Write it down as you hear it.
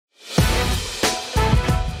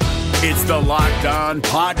It's the Locked On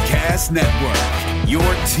Podcast Network, your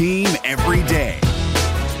team every day.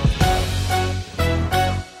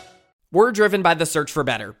 We're driven by the search for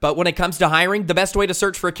better, but when it comes to hiring, the best way to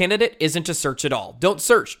search for a candidate isn't to search at all. Don't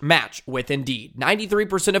search, match with Indeed.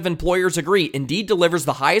 93% of employers agree Indeed delivers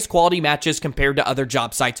the highest quality matches compared to other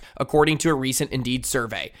job sites, according to a recent Indeed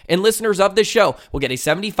survey. And listeners of this show will get a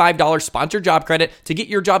 $75 sponsored job credit to get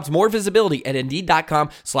your jobs more visibility at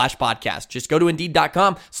Indeed.com/podcast. Just go to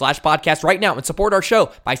Indeed.com/podcast right now and support our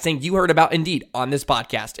show by saying you heard about Indeed on this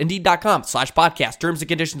podcast. Indeed.com/podcast. Terms and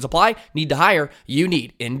conditions apply. Need to hire? You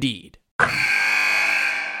need Indeed.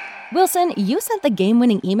 Wilson, you sent the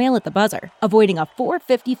game-winning email at the buzzer, avoiding a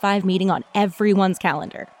 4:55 meeting on everyone's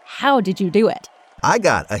calendar. How did you do it? I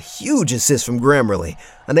got a huge assist from Grammarly,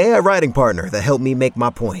 an AI writing partner that helped me make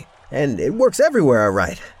my point. And it works everywhere I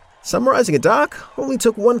write. Summarizing a doc only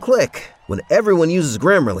took one click. When everyone uses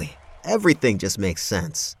Grammarly, everything just makes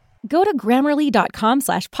sense. Go to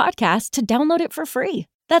Grammarly.com/podcast to download it for free.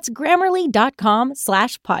 That's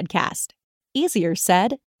Grammarly.com/podcast. Easier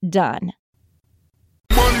said, done.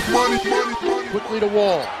 Quickly to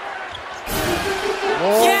Wall.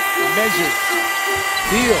 Wall measures.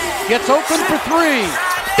 Beal gets open for three.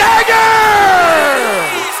 Dagger!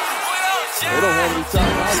 They don't have any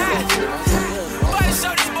time.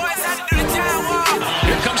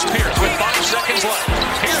 Here comes Pierce with 5 seconds left.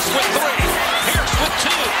 Pierce with 3. Pierce with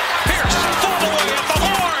 2. Pierce fall away at the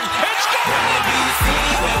horn. It's gone!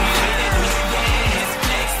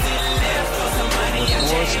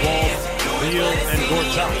 Morris, Wall, Beal, and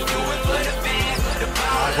Gortat.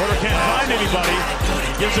 Porter can't find anybody.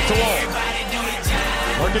 He gives it to Wall.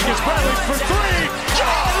 Morgan gets Bradley for 3.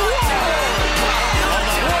 John Wall!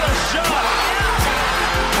 What a shot!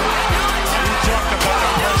 You talk about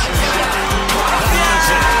a pressure shot.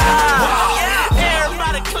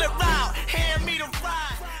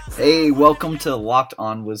 Hey, welcome to Locked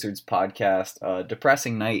On Wizards podcast.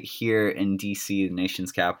 Depressing night here in DC, the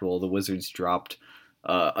nation's capital. The Wizards dropped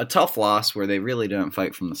a tough loss where they really didn't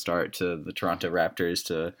fight from the start to the Toronto Raptors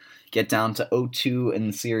to get down to 0-2 in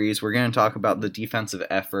the series. We're going to talk about the defensive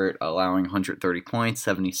effort, allowing 130 points,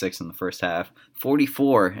 76 in the first half,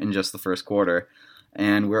 44 in just the first quarter.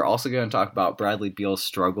 And we're also going to talk about Bradley Beal's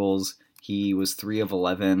struggles. He was 3 of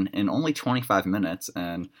 11 in only 25 minutes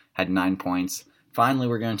and had 9 points. Finally,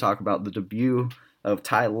 we're going to talk about the debut of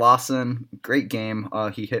Ty Lawson. Great game.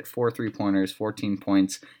 He hit 4 3-pointers, 14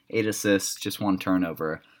 points, 8 assists, just 1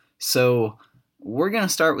 turnover. So we're going to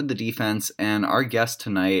start with the defense, and our guest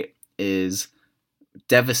tonight is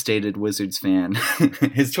Devastated Wizards fan.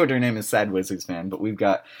 His Twitter name is Sad Wizards fan, but we've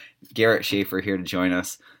got Garrett Schaefer here to join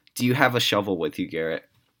us. Do you have a shovel with you, Garrett?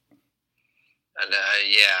 Yeah,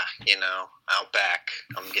 out back.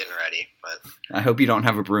 I'm getting ready, but I hope you don't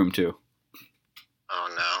have a broom too. Oh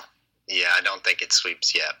no. Yeah, I don't think it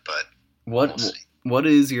sweeps yet, but what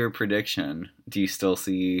is your prediction? Do you still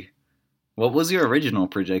see? What was your original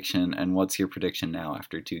prediction, and what's your prediction now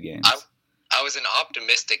after 2 games? I was an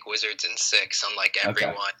optimistic Wizards in 6, unlike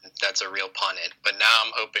everyone that's a real pundit. But now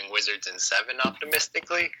I'm hoping Wizards in 7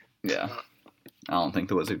 optimistically. Yeah, I don't think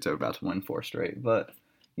the Wizards are about to win 4 straight, but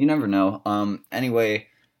you never know. Anyway,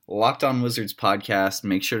 Locked On Wizards podcast.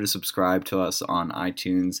 Make sure to subscribe to us on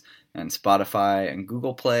iTunes and Spotify and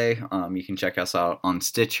Google Play. You can check us out on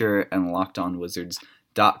Stitcher and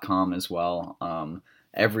LockedOnWizards.com as well.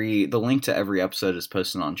 The link to every episode is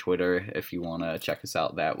posted on Twitter if you want to check us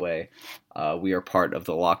out that way. We are part of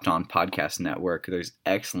the Locked On Podcast Network. There's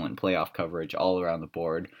excellent playoff coverage all around the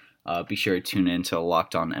board. Be sure to tune in to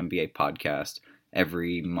Locked On NBA podcast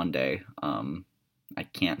every Monday. I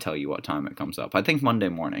can't tell you what time it comes up. I think Monday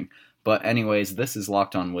morning. But anyways, this is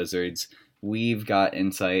Locked On Wizards. We've got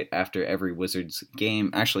insight after every Wizards game,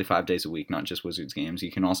 actually 5 days a week, not just Wizards games. You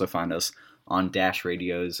can also find us on Dash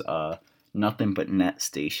Radio's Nothing But Net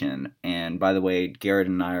station. And by the way, Garrett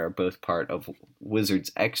and I are both part of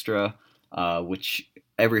Wizards Extra, which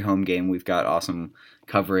every home game we've got awesome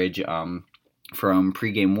coverage from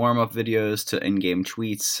pregame warm-up videos to in-game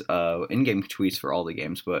tweets for all the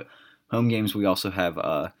games, but home games we also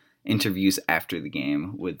have interviews after the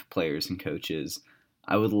game with players and coaches.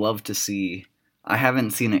 I would love to see, I haven't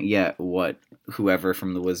seen it yet, what whoever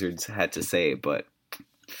from the Wizards had to say, but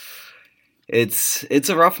it's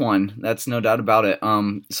a rough one. That's no doubt about it.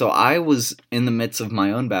 So I was in the midst of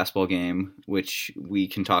my own basketball game, which we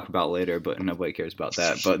can talk about later, but nobody cares about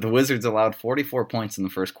that. But the Wizards allowed 44 points in the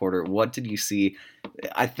first quarter. What did you see?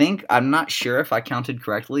 I'm not sure if I counted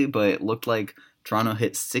correctly, but it looked like Toronto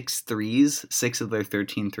hit 6 threes, 6 of their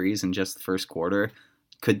 13 threes in just the first quarter.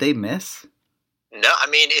 Could they miss? No, I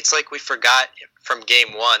mean, it's like we forgot from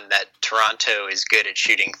game one that Toronto is good at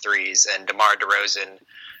shooting threes, and DeMar DeRozan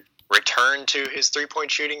returned to his three-point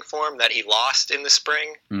shooting form that he lost in the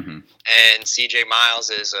spring. Mm-hmm. And CJ Miles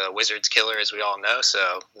is a Wizards killer, as we all know.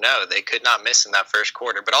 So, no, they could not miss in that first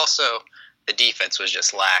quarter. But also, the defense was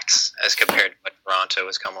just lax as compared to what Toronto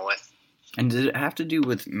was coming with. And did it have to do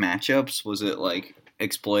with matchups? Was it like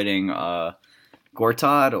exploiting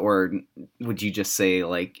Gortat, or would you just say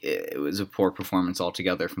like it was a poor performance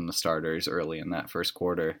altogether from the starters early in that first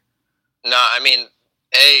quarter? No, I mean,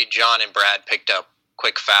 John and Brad picked up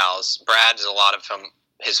quick fouls. Brad's, a lot of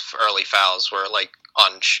his early fouls were like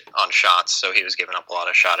on shots, so he was giving up a lot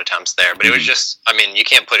of shot attempts there. But it was just, I mean, you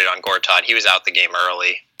can't put it on Gortat. He was out the game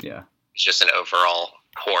early. Yeah. It's just an overall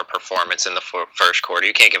poor performance in the first quarter.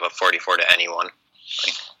 You can't give up 44 to anyone.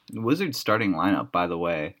 The Wizards starting lineup, by the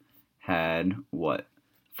way, had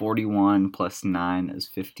 41 plus 9 is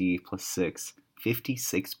 50 plus 6,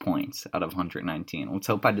 56 points out of 119. Let's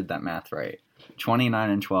hope I did that math right. 29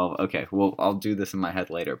 and 12. Okay, well, I'll do this in my head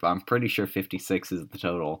later, but I'm pretty sure 56 is the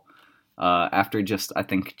total. After just, I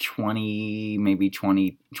think, 21,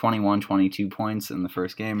 22 points in the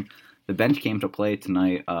first game, the bench came to play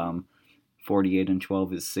tonight. 48 and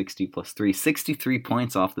 12 is 60 plus 3. 63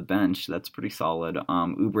 points off the bench. That's pretty solid.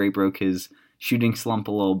 Oubre broke his shooting slump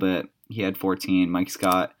a little bit. He had 14. Mike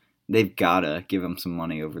Scott, they've got to give him some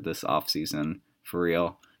money over this offseason, for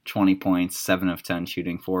real. 20 points, 7 of 10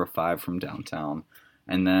 shooting, 4 of 5 from downtown.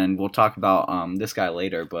 And then we'll talk about this guy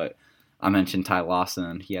later, but I mentioned Ty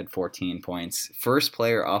Lawson. He had 14 points. First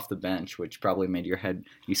player off the bench, which probably made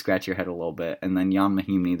you scratch your head a little bit. And then Jan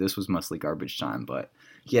Mahimi, this was mostly garbage time, but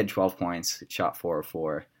he had 12 points, shot 4 of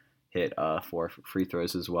 4, hit 4 free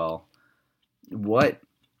throws as well.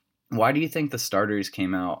 Why do you think the starters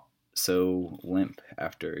came out so limp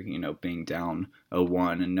after, being down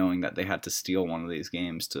 0-1 and knowing that they had to steal one of these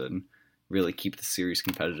games to really keep the series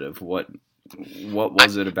competitive? What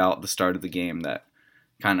was it about the start of the game that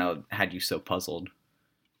kind of had you so puzzled?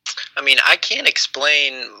 I mean, I can't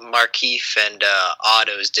explain Markieff and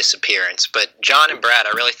Otto's disappearance, but John and Brad,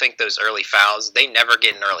 I really think those early fouls, they never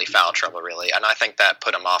get in early foul trouble, really, and I think that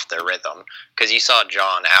put them off their rhythm, because you saw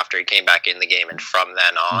John, after he came back in the game, and from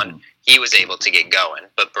then on, he was able to get going,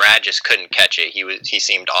 but Brad just couldn't catch it. He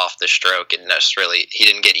seemed off the stroke, and he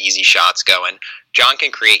didn't get easy shots going. John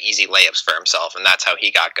can create easy layups for himself, and that's how he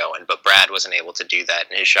got going, but Brad wasn't able to do that,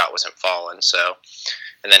 and his shot wasn't falling, so...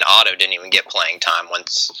 And then Otto didn't even get playing time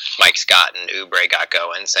once Mike Scott and Oubre got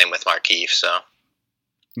going. Same with Markieff, so.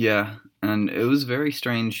 Yeah, and it was very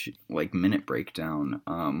strange, minute breakdown.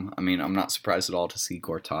 I mean, I'm not surprised at all to see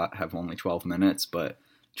Gortat have only 12 minutes, but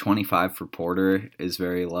 25 for Porter is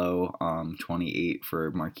very low, 28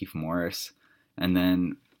 for Markieff Morris. And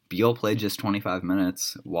then Beal played just 25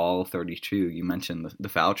 minutes, Wall 32. You mentioned the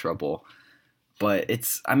foul trouble. But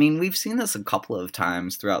we've seen this a couple of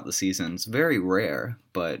times throughout the season. It's very rare,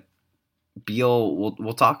 but Beal,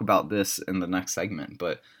 we'll talk about this in the next segment,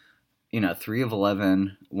 but, 3 of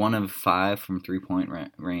 11, 1 of 5 from three-point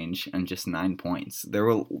range, and just 9 points. There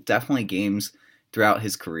were definitely games throughout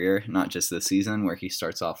his career, not just this season, where he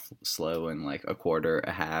starts off slow in a quarter,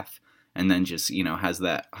 a half, and then just, has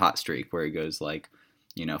that hot streak where he goes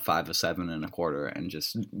 5 of 7 in a quarter and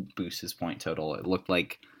just boosts his point total. It looked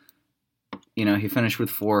like, he finished with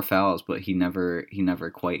 4 fouls, but he never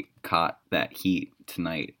quite caught that heat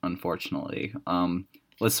tonight, unfortunately.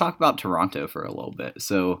 Let's talk about Toronto for a little bit.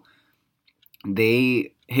 So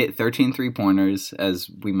they hit 13 3-pointers, as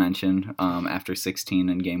we mentioned, after 16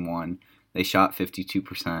 in game 1. They shot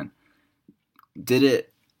 52%. Did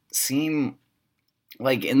it seem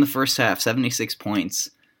like in the first half, 76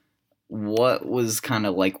 points, what was kind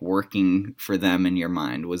of working for them in your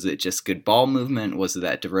mind? Was it just good ball movement? Was it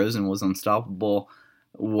that DeRozan was unstoppable?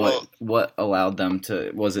 What allowed them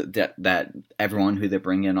to? Was it that everyone who they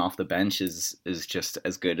bring in off the bench is just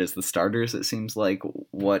as good as the starters? It seems like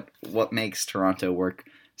what makes Toronto work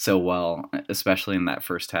so well, especially in that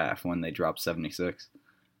first half when they dropped 76.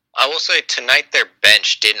 I will say tonight their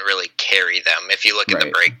bench didn't really carry them. If you look at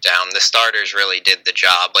the breakdown, the starters really did the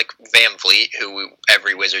job. Like Van Vliet, who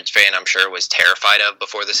every Wizards fan I'm sure was terrified of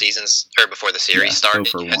before the series started,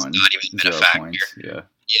 has not even been a factor. Points,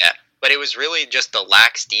 yeah, but it was really just the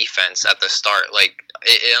lax defense at the start.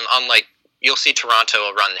 Unlike you'll see Toronto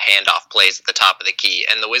will run handoff plays at the top of the key,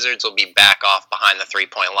 and the Wizards will be back off behind the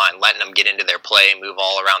three-point line, letting them get into their play, move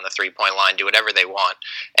all around the three-point line, do whatever they want.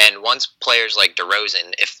 And once players like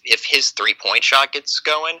DeRozan, if his three-point shot gets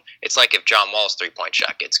going, it's like if John Wall's three-point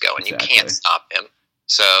shot gets going. Exactly. You can't stop him.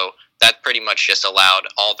 So that pretty much just allowed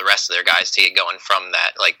all the rest of their guys to get going from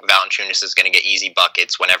that. Like, Valanciunas is going to get easy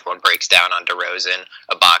buckets when everyone breaks down on DeRozan.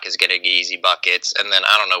 Ibaka is going to get easy buckets. And then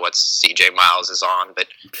I don't know what CJ Miles is on, but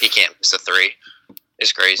he can't miss a three.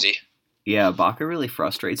 It's crazy. Yeah, Ibaka really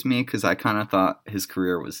frustrates me because I kind of thought his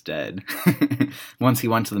career was dead once he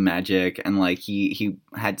went to the Magic, and like he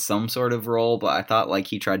had some sort of role, but I thought like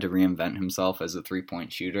he tried to reinvent himself as a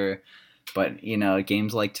 3-point shooter. But, you know,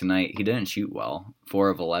 games like tonight, he didn't shoot well. 4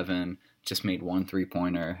 of 11, just made 1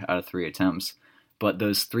 3-pointer out of 3 attempts. But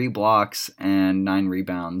those 3 blocks and 9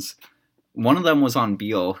 rebounds, one of them was on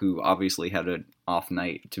Beal, who obviously had an off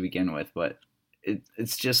night to begin with. But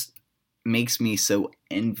it's just makes me so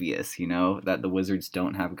envious, you know, that the Wizards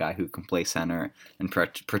don't have a guy who can play center and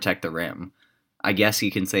protect the rim. I guess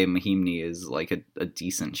you can say Mahimni is like a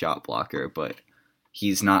decent shot blocker, but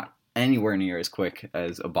he's not anywhere near as quick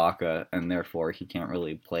as Ibaka, and therefore he can't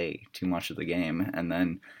really play too much of the game. And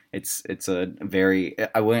then it's a very,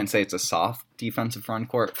 I wouldn't say it's a soft defensive front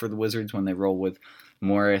court for the Wizards when they roll with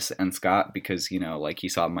Morris and Scott, because, you know, like you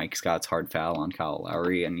saw Mike Scott's hard foul on Kyle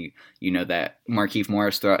Lowry, and you know that Markieff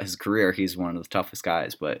Morris throughout his career, he's one of the toughest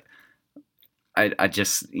guys, but I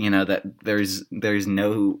just, you know, that there's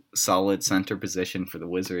no solid center position for the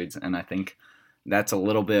Wizards, and I think that's a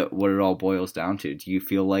little bit what it all boils down to. Do you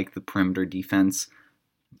feel like the perimeter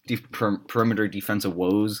defensive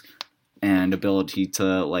woes and ability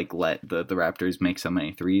to like let the Raptors make so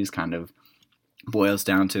many threes kind of boils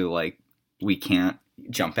down to like we can't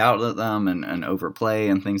jump out at them and overplay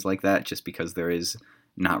and things like that just because there is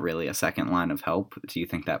not really a second line of help? Do you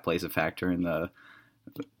think that plays a factor in the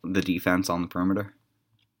defense on the perimeter?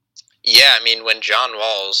 Yeah, I mean, when John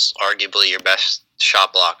Wall's arguably your best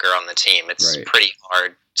shot blocker on the team, it's pretty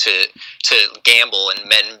hard to gamble. And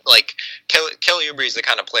men like Kelly Oubre is the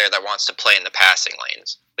kind of player that wants to play in the passing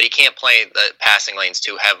lanes, but he can't play the passing lanes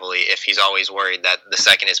too heavily if he's always worried that the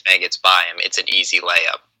second his man gets by him, it's an easy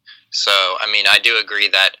layup. So, I mean, I do agree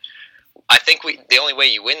that I think the only way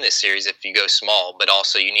you win this series is if you go small, but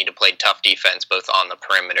also you need to play tough defense both on the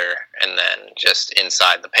perimeter and then just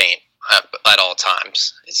inside the paint at all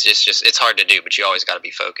times. It's hard to do, but you always got to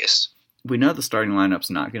be focused. We know the starting lineup's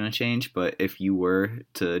not going to change, but if you were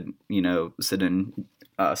to, you know, sit in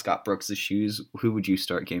Scott Brooks' shoes, who would you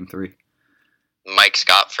start Game 3? Mike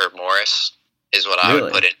Scott for Morris is what I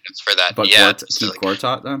would put in for that. But yeah, keep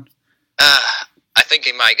Gortat then? I think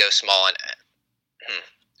he might go small. And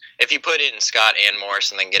if you put in Scott and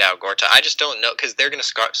Morris and then get out Gortat, I just don't know, because they're going to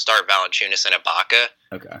start Valanciunas and Ibaka.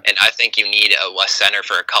 Okay. And I think you need a center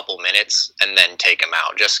for a couple minutes and then take him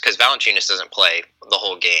out, just because Valanciunas doesn't play the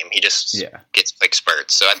whole game. He just gets quick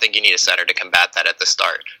spurts. So I think you need a center to combat that at the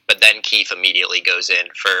start. But then Keith immediately goes in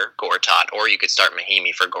for Gortat, or you could start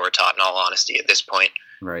Mahimi for Gortat, in all honesty, at this point.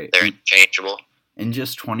 Right. They're interchangeable. In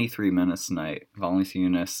just 23 minutes tonight,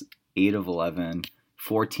 Valanciunas, 8 of 11,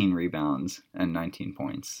 14 rebounds, and 19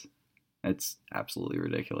 points. It's absolutely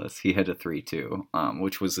ridiculous. He hit a 3 too,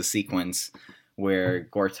 which was a sequence where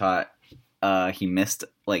Gortat, he missed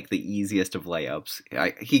like the easiest of layups.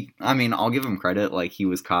 I mean, I'll give him credit. Like, he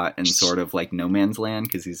was caught in sort of like no man's land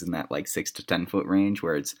because he's in that like 6 to 10 foot range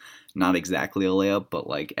where it's not exactly a layup, but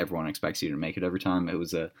like everyone expects you to make it every time. It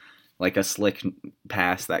was a slick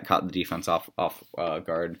pass that caught the defense off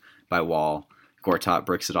guard by Wall. Gortat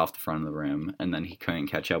bricks it off the front of the rim, and then he couldn't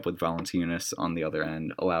catch up with Valanciunas on the other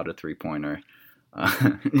end, allowed a 3-pointer,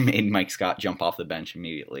 made Mike Scott jump off the bench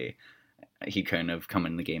immediately. He couldn't have come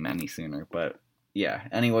in the game any sooner. But yeah,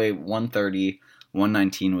 anyway,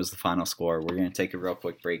 130-119 was the final score. We're going to take a real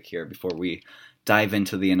quick break here before we dive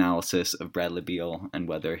into the analysis of Bradley Beal and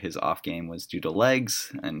whether his off game was due to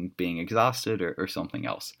legs and being exhausted or something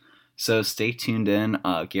else. So stay tuned in.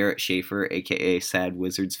 Garrett Schaefer, a.k.a. Sad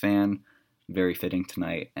Wizards fan, very fitting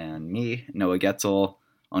tonight, and me, Noah _Getzel.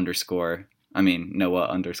 I'll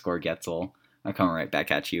come right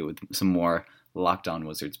back at you with some more Locked On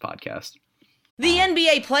Wizards podcast. The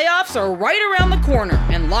NBA playoffs are right around the corner,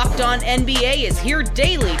 and Locked On NBA is here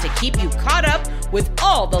daily to keep you caught up with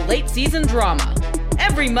all the late season drama.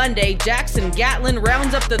 Every Monday, Jackson Gatlin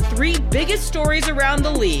rounds up the 3 biggest stories around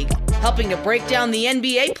the league, helping to break down the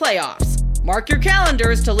NBA playoffs. Mark your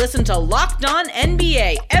calendars to listen to Locked On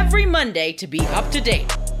NBA every Monday to be up to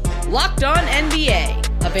date. Locked On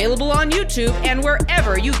NBA, available on YouTube and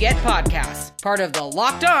wherever you get podcasts. Part of the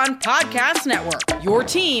Locked On Podcast Network, your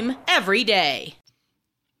team every day.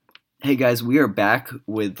 Hey guys, we are back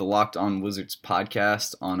with the Locked On Wizards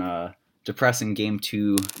podcast on a depressing Game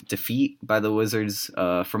 2 defeat by the Wizards,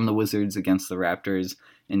 from the Wizards against the Raptors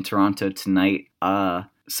in Toronto tonight.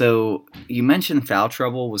 So you mentioned foul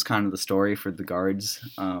trouble was kind of the story for the guards,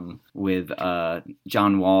 with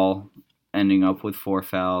John Wall ending up with 4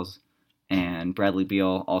 fouls and Bradley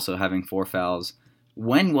Beal also having 4 fouls.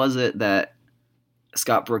 When was it that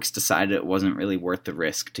Scott Brooks decided it wasn't really worth the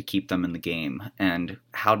risk to keep them in the game? And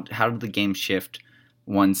how did the game shift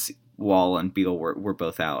once Wall and Beal were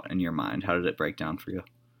both out in your mind? How did it break down for you?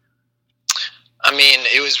 I mean,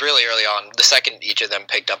 it was really early on. The second each of them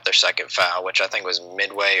picked up their second foul, which I think was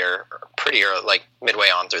midway or pretty early, like midway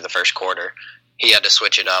on through the first quarter, he had to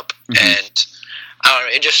switch it up. Mm-hmm. And I don't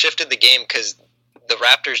know, it just shifted the game because the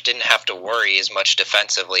Raptors didn't have to worry as much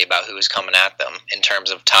defensively about who was coming at them in terms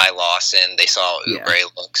of Ty Lawson. They saw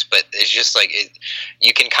Oubre looks, but it's just like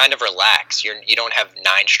you can kind of relax. You don't have 9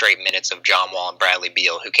 straight minutes of John Wall and Bradley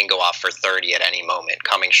Beal who can go off for 30 at any moment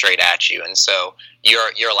coming straight at you, and so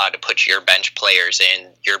you're allowed to put your bench players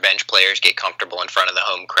in. Your bench players get comfortable in front of the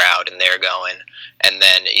home crowd, and they're going, and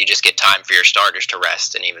then you just get time for your starters to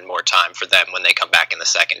rest, and even more time for them when they come back in the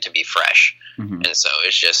second to be fresh. Mm-hmm. And so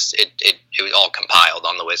it's just it was all compiled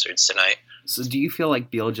on the Wizards tonight. So do you feel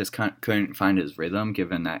like Beal just couldn't find his rhythm,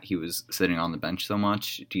 given that he was sitting on the bench so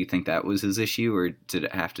much? Do you think that was his issue, or did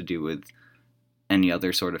it have to do with any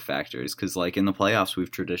other sort of factors? Because like in the playoffs,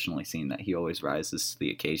 we've traditionally seen that he always rises to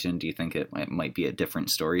the occasion. Do you think it might be a different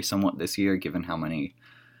story somewhat this year, given how many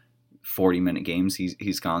 40-minute games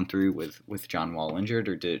he's gone through with John Wall injured?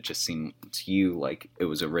 Or did it just seem to you like it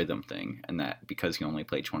was a rhythm thing, and that because he only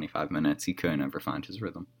played 25 minutes, he couldn't ever find his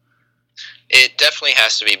rhythm? It definitely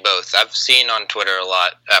has to be both. I've seen on Twitter a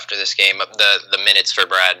lot after this game the minutes for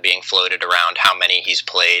Brad being floated around, how many he's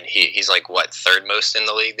played. He's like, what, third most in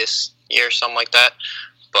the league this year, something like that.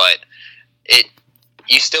 But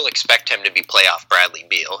you still expect him to be playoff Bradley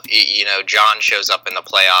Beal. You know, John shows up in the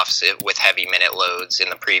playoffs with heavy minute loads in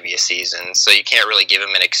the previous season, so you can't really give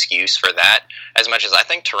him an excuse for that, as much as I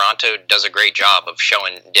think Toronto does a great job of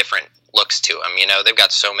showing different looks to him. You know, they've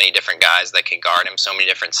got so many different guys that can guard him, so many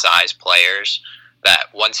different size players, that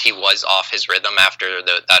once he was off his rhythm after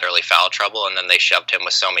that early foul trouble, and then they shoved him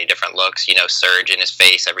with so many different looks, you know, surge in his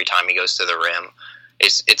face every time he goes to the rim,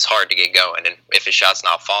 it's hard to get going. And if his shot's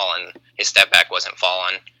not falling, his step back wasn't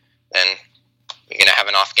falling, then you're going to have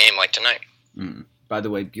an off game like tonight. By the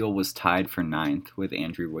way, Beal was tied for 9th with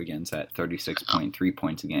Andrew Wiggins at 36.3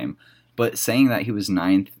 points a game. But saying that he was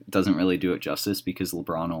 9th doesn't really do it justice, because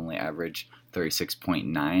LeBron only averaged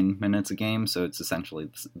 36.9 minutes a game, so it's essentially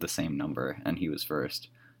the same number, and he was first.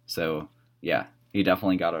 So, yeah, he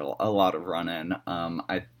definitely got a lot of run in.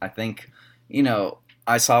 I think, you know,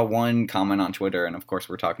 I saw one comment on Twitter, and of course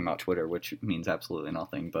we're talking about Twitter, which means absolutely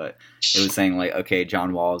nothing, but it was saying like, okay,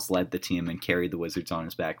 John Wall's led the team and carried the Wizards on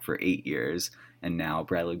his back for 8 years, and now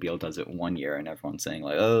Bradley Beal does it 1 year, and everyone's saying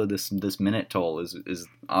like, oh, this minute toll is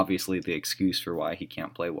obviously the excuse for why he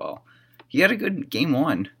can't play well. He had a good game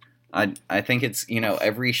 1. I think it's, you know,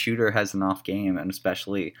 every shooter has an off game, and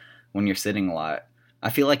especially when you're sitting a lot. I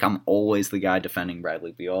feel like I'm always the guy defending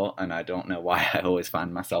Bradley Beal, and I don't know why I always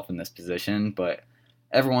find myself in this position, but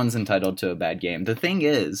everyone's entitled to a bad game. The thing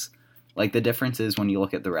is, like, the difference is when you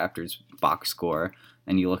look at the Raptors' box score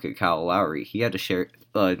and you look at Kyle Lowry, he had to share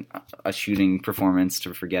a shooting performance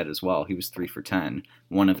to forget as well. He was 3 for 10,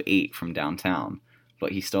 1 of 8 from downtown,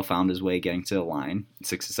 but he still found his way getting to the line,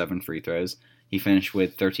 6 to 7 free throws. He finished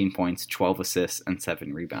with 13 points, 12 assists, and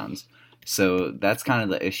 7 rebounds. So that's kind of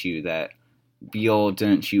the issue, that Beal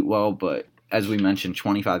didn't shoot well, but as we mentioned,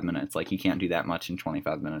 25 minutes. Like, you can't do that much in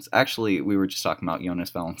 25 minutes. Actually, we were just talking about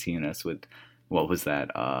Jonas Valanciunas with, what was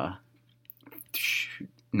that,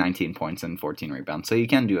 19 points and 14 rebounds. So you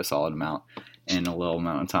can do a solid amount in a little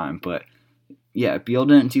amount of time. But, yeah, Beal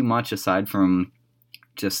didn't do much aside from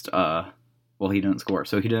just, he didn't score.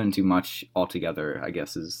 So he didn't do much altogether, I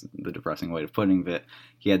guess is the depressing way of putting it.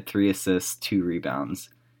 He had 3 assists, 2 rebounds,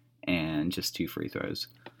 and just 2 free throws.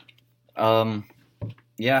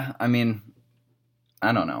 Yeah, I mean,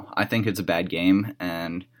 I don't know. I think it's a bad game,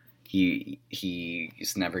 and he's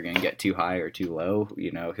never going to get too high or too low.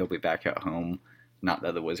 You know, he'll be back at home. Not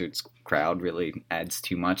that the Wizards crowd really adds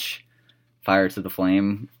too much fire to the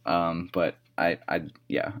flame, but I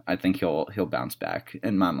think he'll bounce back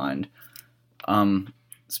in my mind.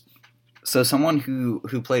 So someone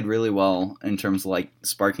who played really well in terms of like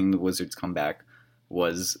sparking the Wizards comeback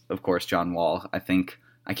was, of course, John Wall.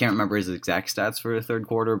 I can't remember his exact stats for the third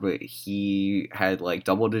quarter, but he had like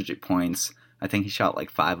double-digit points. I think he shot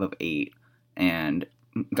like 5 of 8 and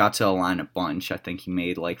got to the line a bunch. I think he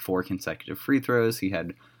made like 4 consecutive free throws. He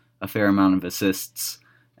had a fair amount of assists,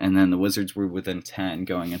 and then the Wizards were within 10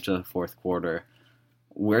 going into the fourth quarter.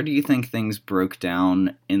 Where do you think things broke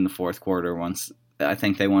down in the fourth quarter once I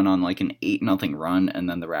think they went on like an 8-0 run, and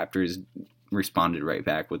then the Raptors responded right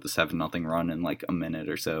back with the 7-0 run in like a minute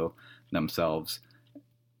or so themselves.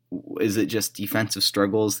 Is it just defensive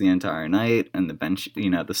struggles the entire night and the bench,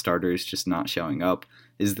 the starters just not showing up?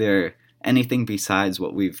 Is there anything besides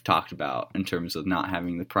what we've talked about in terms of not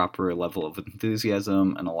having the proper level of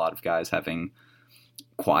enthusiasm and a lot of guys having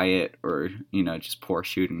quiet or, just poor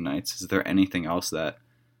shooting nights? Is there anything else that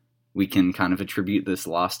we can kind of attribute this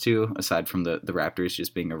loss to, aside from the Raptors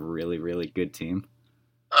just being a really, really good team?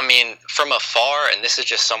 I mean, from afar, and this is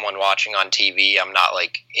just someone watching on TV, I'm not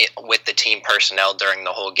like with the team personnel during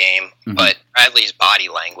the whole game, but Bradley's body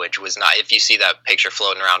language was not, if you see that picture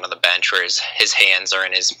floating around on the bench where his hands are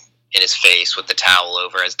in his face with the towel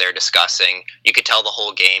over as they're discussing, you could tell the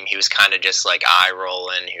whole game he was kind of just like eye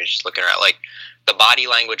rolling. He was just looking around. Like, the body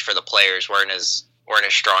language for the players weren't as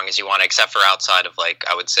strong as you want, except for outside of, like,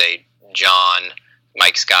 I would say John,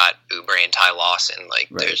 Mike Scott, Oubre, and Ty Lawson. Like,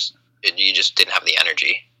 right. You just didn't have the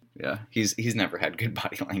energy. Yeah, he's never had good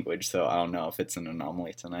body language, so I don't know if it's an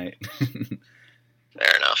anomaly tonight.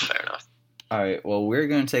 Fair enough. All right, well, we're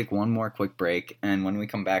going to take one more quick break, and when we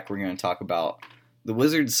come back, we're going to talk about the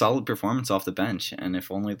Wizards' solid performance off the bench, and if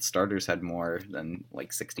only the starters had more than,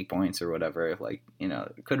 like, 60 points or whatever, like,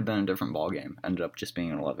 it could have been a different ball game. Ended up just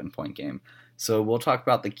being an 11-point game. So we'll talk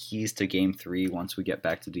about the keys to Game 3 once we get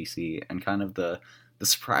back to DC, and kind of the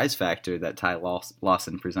surprise factor that Ty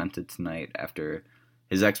Lawson presented tonight after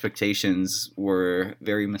his expectations were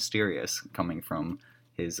very mysterious coming from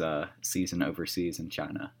his season overseas in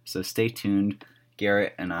China. So stay tuned.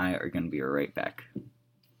 Garrett and I are going to be right back.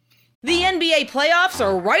 The NBA playoffs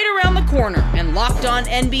are right around the corner, and Locked On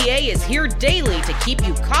NBA is here daily to keep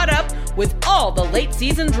you caught up with all the late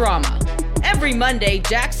season drama. Every Monday,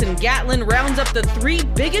 Jackson Gatlin rounds up the 3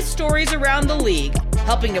 biggest stories around the league,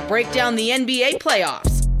 helping to break down the NBA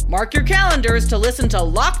playoffs. Mark your calendars to listen to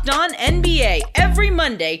Locked On NBA every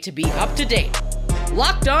Monday to be up to date.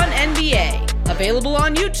 Locked On NBA, available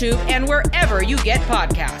on YouTube and wherever you get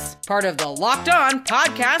podcasts. Part of the Locked On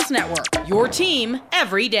Podcast Network, your team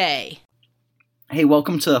every day. Hey,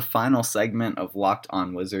 welcome to the final segment of Locked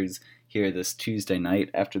On Wizards here this Tuesday night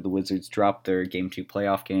after the Wizards dropped their Game 2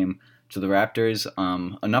 playoff game to the Raptors.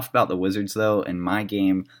 Enough about the Wizards, though. In my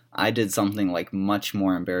game, I did something like much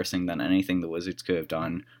more embarrassing than anything the Wizards could have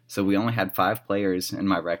done. So we only had 5 players in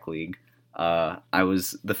my rec league. I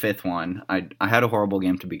was the 5th one. I had a horrible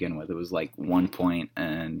game to begin with. It was like 1 point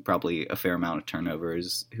and probably a fair amount of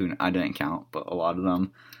turnovers, who I didn't count, but a lot of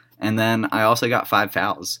them. And then I also got 5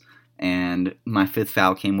 fouls. And my 5th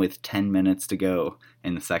foul came with 10 minutes to go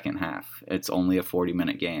in the second half. It's only a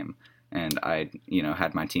 40-minute game. And I,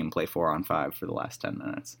 had my team play 4-on-5 for the last 10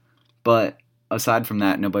 minutes. But aside from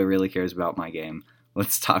that, nobody really cares about my game.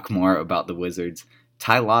 Let's talk more about the Wizards.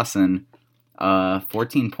 Ty Lawson,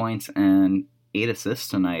 14 points and 8 assists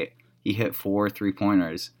tonight. He hit 4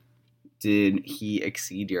 3-pointers. Did he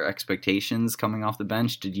exceed your expectations coming off the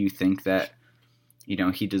bench? Did you think that,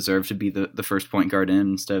 he deserved to be the first point guard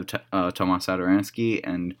in instead of Tomas Satoransky?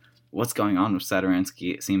 And what's going on with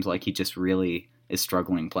Satoransky? It seems like he just really is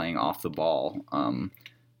struggling playing off the ball.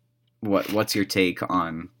 What's your take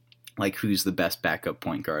on, like, who's the best backup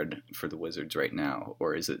point guard for the Wizards right now?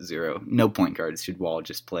 Or is it zero? No point guards. Should Wall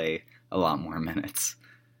just play a lot more minutes?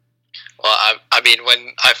 Well, I mean,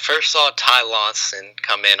 when I first saw Ty Lawson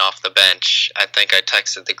come in off the bench, I think I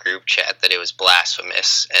texted the group chat that it was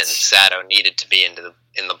blasphemous and Sato needed to be in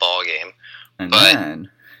the ball game. And but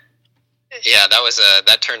then, yeah,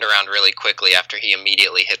 that turned around really quickly after he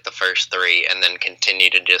immediately hit the first 3 and then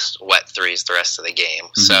continued to just wet threes the rest of the game.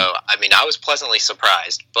 Mm-hmm. So, I mean, I was pleasantly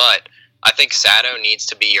surprised, but I think Sato needs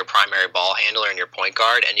to be your primary ball handler and your point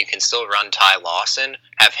guard, and you can still run Ty Lawson,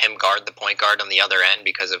 have him guard the point guard on the other end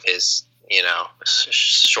because of his,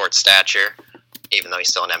 short stature, even though he's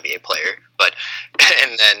still an NBA player. But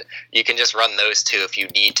and then you can just run those two if you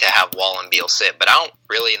need to have Wall and Beal sit. But I don't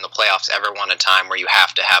really in the playoffs ever want a time where you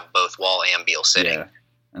have to have both Wall and Beal sitting. Yeah.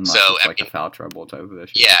 Unless it's like a foul trouble type of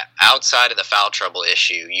issue. Yeah, outside of the foul trouble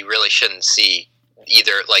issue, you really shouldn't see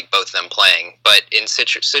either, like, both of them playing. But in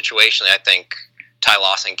situationally, I think Ty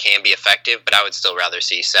Lawson can be effective, but I would still rather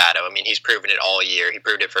see Sato. I mean, he's proven it all year. He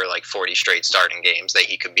proved it for like 40 straight starting games that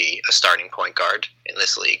he could be a starting point guard in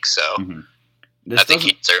this league. So I think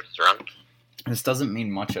he deserves to run. This doesn't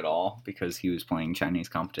mean much at all because he was playing Chinese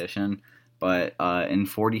competition, but in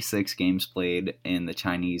 46 games played in the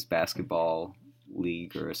Chinese Basketball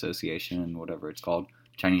League or Association, whatever it's called,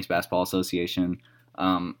 Chinese Basketball Association,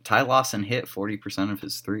 Ty Lawson hit 40% of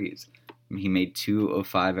his threes. He made 2 of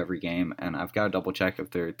 5 every game, and I've got to double check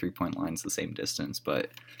if their 3-point line's the same distance, but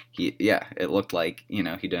it looked like, he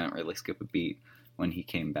didn't really skip a beat. when he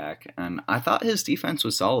came back. And I thought his defense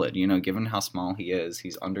was solid, given how small he is.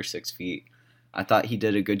 He's under 6 feet. I thought he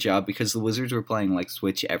did a good job because the Wizards were playing like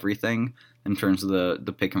switch everything in terms of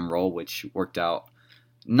the pick and roll, which worked out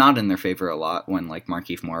not in their favor a lot when like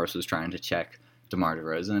Markieff Morris was trying to check DeMar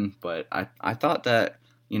DeRozan. But I thought that,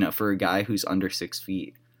 for a guy who's under 6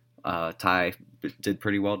 feet, Ty did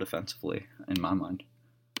pretty well defensively in my mind.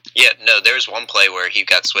 Yeah, no, there's one play where he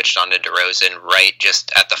got switched onto DeRozan right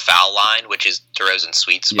just at the foul line, which is DeRozan's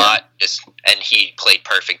sweet spot, and he played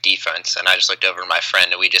perfect defense. And I just looked over at my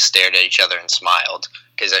friend, and we just stared at each other and smiled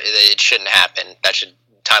because it shouldn't happen.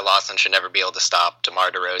 Ty Lawson should never be able to stop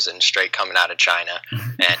DeMar DeRozan straight coming out of China,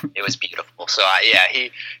 and it was beautiful. So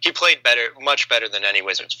he played better, much better than any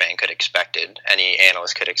Wizards fan could expected, any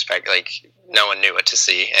analyst could expect. Like no one knew what to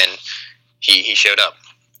see, and he showed up.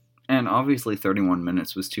 And obviously 31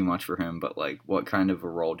 minutes was too much for him, but like what kind of a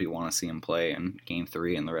role do you want to see him play in Game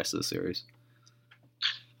 3 and the rest of the series?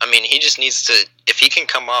 I mean, he just needs to, if he can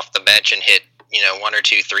come off the bench and hit, 1 or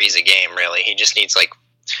 2 threes a game, really, he just needs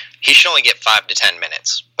he should only get 5 to 10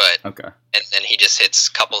 minutes, but okay. And then he just hits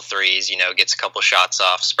a couple threes, gets a couple shots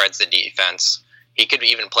off, spreads the defense. He could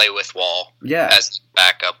even play with Wall as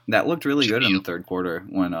backup. That looked really good in the third quarter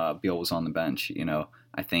when Beal was on the bench.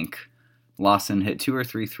 I think Lawson hit 2 or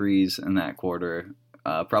 3 threes in that quarter,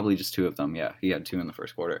 probably just 2 of them. Yeah, he had 2 in the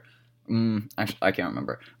first quarter. Actually, I can't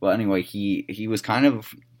remember. Well, anyway, he was kind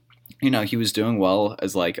of, he was doing well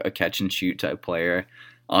as like a catch and shoot type player.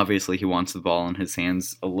 Obviously, he wants the ball in his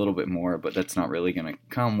hands a little bit more, but that's not really going to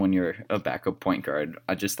come when you're a backup point guard.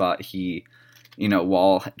 I just thought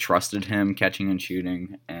Wall trusted him catching and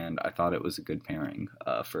shooting, and I thought it was a good pairing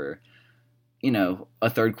for, a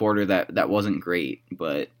third quarter that wasn't great,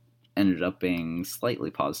 but ended up being slightly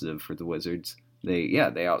positive for the Wizards. They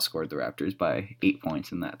outscored the Raptors by 8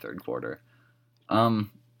 points in that third quarter.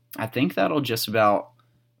 I think that'll just about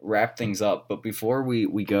wrap things up, but before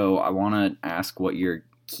we go, I want to ask what your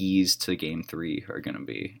keys to Game 3 are going to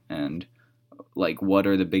be, and like what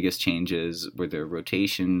are the biggest changes? Were there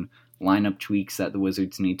rotation lineup tweaks that the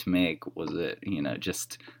Wizards need to make? Was it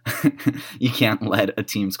just you can't let a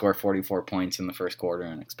team score 44 points in the first quarter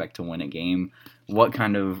and expect to win a game? What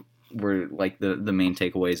kind of were like the main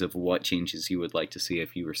takeaways of what changes you would like to see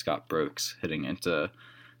if you were Scott Brooks heading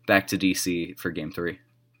back to DC for Game 3?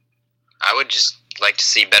 I would just like to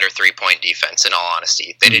see better 3-point defense, in all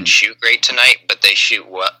honesty. They didn't shoot great tonight, but they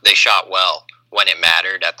shot well when it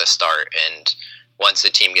mattered at the start, and once the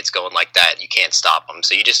team gets going like that, you can't stop them.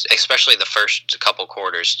 So you just, especially the first couple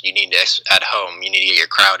quarters, you need to, at home, you need to get your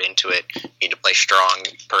crowd into it. You need to play strong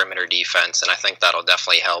perimeter defense, and I think that'll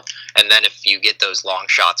definitely help. And then if you get those long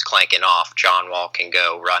shots clanking off, John Wall can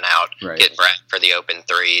go run out, get Brett for the open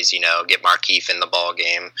threes, get Markieff in the ball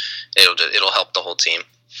game. It'll help the whole team.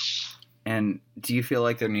 And do you feel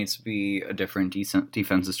like there needs to be a different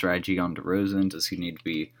defensive strategy on DeRozan? Does he need to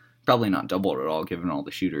be probably not doubled at all given all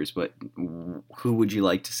the shooters, but who would you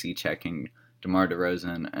like to see checking DeMar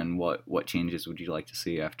DeRozan, and what changes would you like to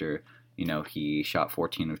see after, he shot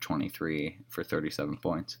 14 of 23 for 37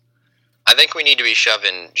 points? I think we need to be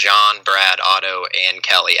shoving John, Brad, Otto, and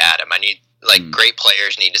Kelly at him. Great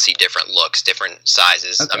players need to see different looks, different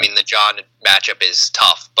sizes. Okay. I mean, the John matchup is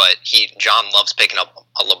tough, but John loves picking up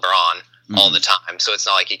a LeBron all the time, so it's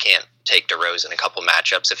not like he can't take DeRozan a couple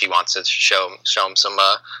matchups if he wants to show him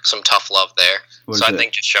some tough love there. I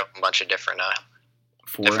think just show him a bunch of different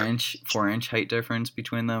 4-inch height difference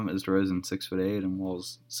between them. Is DeRozan 6'8" and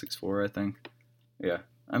Wall's 6'4", I think. Yeah,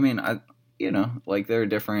 I mean, they're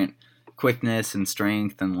different. Quickness and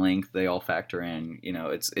strength and length, they all factor in.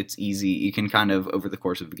 It's easy. You can kind of, over the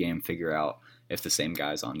course of the game, figure out if the same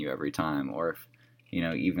guy's on you every time, or if,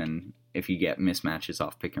 even if you get mismatches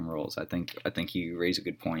off pick and rolls. I think you raise a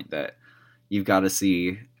good point that you've got to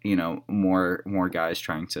see, more guys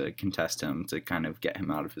trying to contest him to kind of get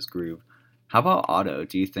him out of his groove. How about Otto?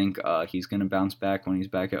 Do you think he's going to bounce back when he's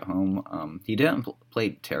back at home? He didn't play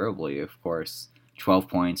terribly, of course. 12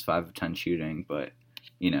 points, 5 of 10 shooting, but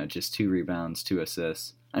just 2 rebounds, 2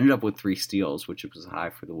 assists. Ended up with 3 steals, which was high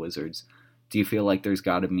for the Wizards. Do you feel like there's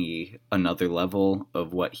got to be another level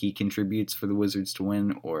of what he contributes for the Wizards to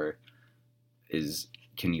win, or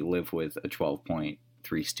can you live with a 12-point,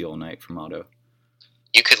 3-steal night from Otto?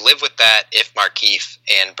 You could live with that if Markieff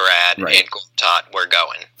and Brad and Gortat were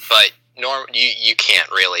going, but you can't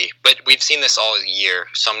really. But we've seen this all year.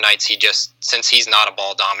 Some nights since he's not a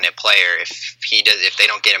ball-dominant player, if they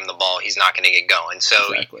don't get him the ball, he's not going to get going. So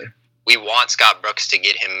we want Scott Brooks to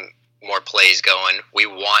get him more plays going. We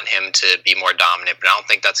want him to be more dominant, but I don't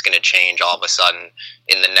think that's going to change all of a sudden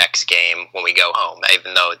in the next game when we go home,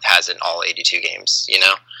 even though it hasn't all 82 games,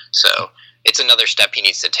 So it's another step he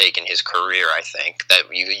needs to take in his career, I think, that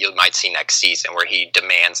you might see next season, where he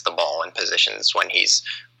demands the ball in positions when he's...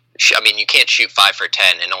 I mean, you can't shoot 5 for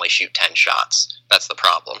 10 and only shoot 10 shots. That's the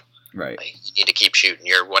problem. Right. Like, you need to keep shooting.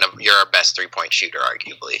 You're our best 3-point shooter,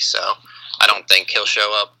 arguably. So I don't think he'll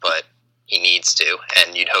show up, but he needs to,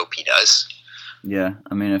 and you'd hope he does. Yeah,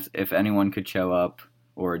 I mean, if anyone could show up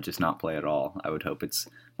or just not play at all, I would hope it's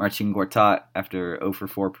Marcin Gortat after 0 for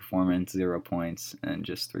 4 performance, 0 points, and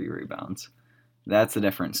just 3 rebounds. That's a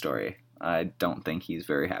different story. I don't think he's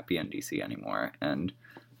very happy in DC anymore, and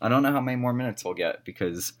I don't know how many more minutes he'll get,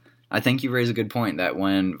 because I think you raise a good point that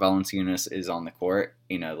when Valanciunas is on the court,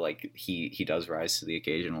 like he does rise to the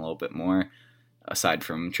occasion a little bit more, aside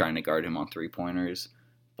from trying to guard him on 3-pointers.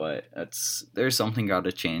 But there's something got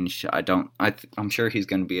to change. I'm sure he's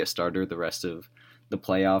going to be a starter the rest of the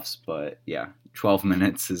playoffs, but yeah, 12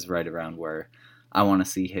 minutes is right around where I want to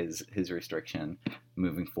see his restriction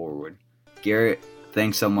moving forward. Garrett,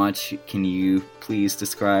 thanks so much. Can you please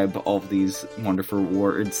describe all of these wonderful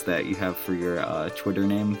words that you have for your Twitter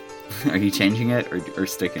name? Are you changing it or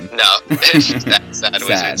sticking? No,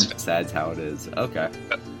 Sad's how it is. Okay.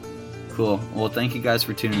 Cool. Well, thank you guys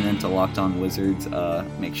for tuning in to Locked On Wizards.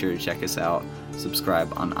 Make sure to check us out.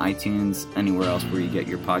 Subscribe on iTunes, anywhere else where you get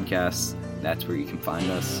your podcasts. That's where you can find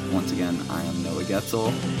us. Once again, I am Noah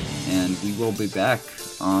Getzel, and we will be back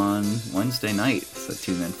on Wednesday night, so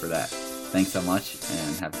tune in for that. Thanks so much,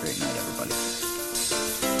 and have a great night, everybody.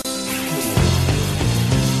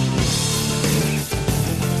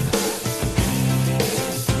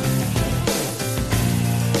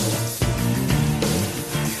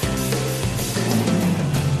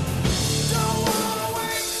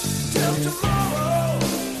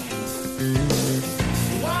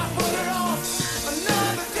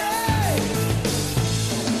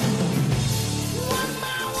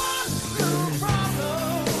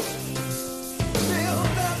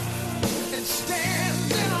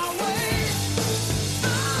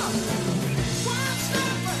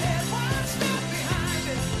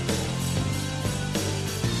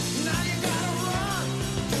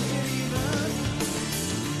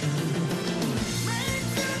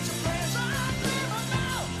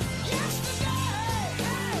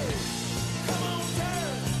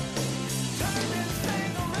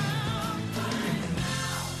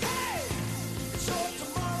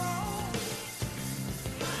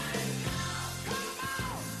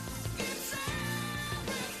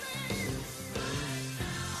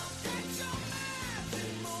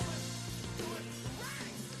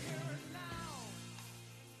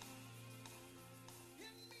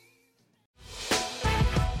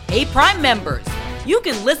 Hey, Prime members, you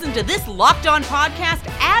can listen to this Locked On podcast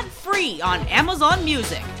ad-free on Amazon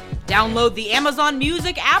Music. Download the Amazon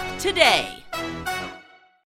Music app today.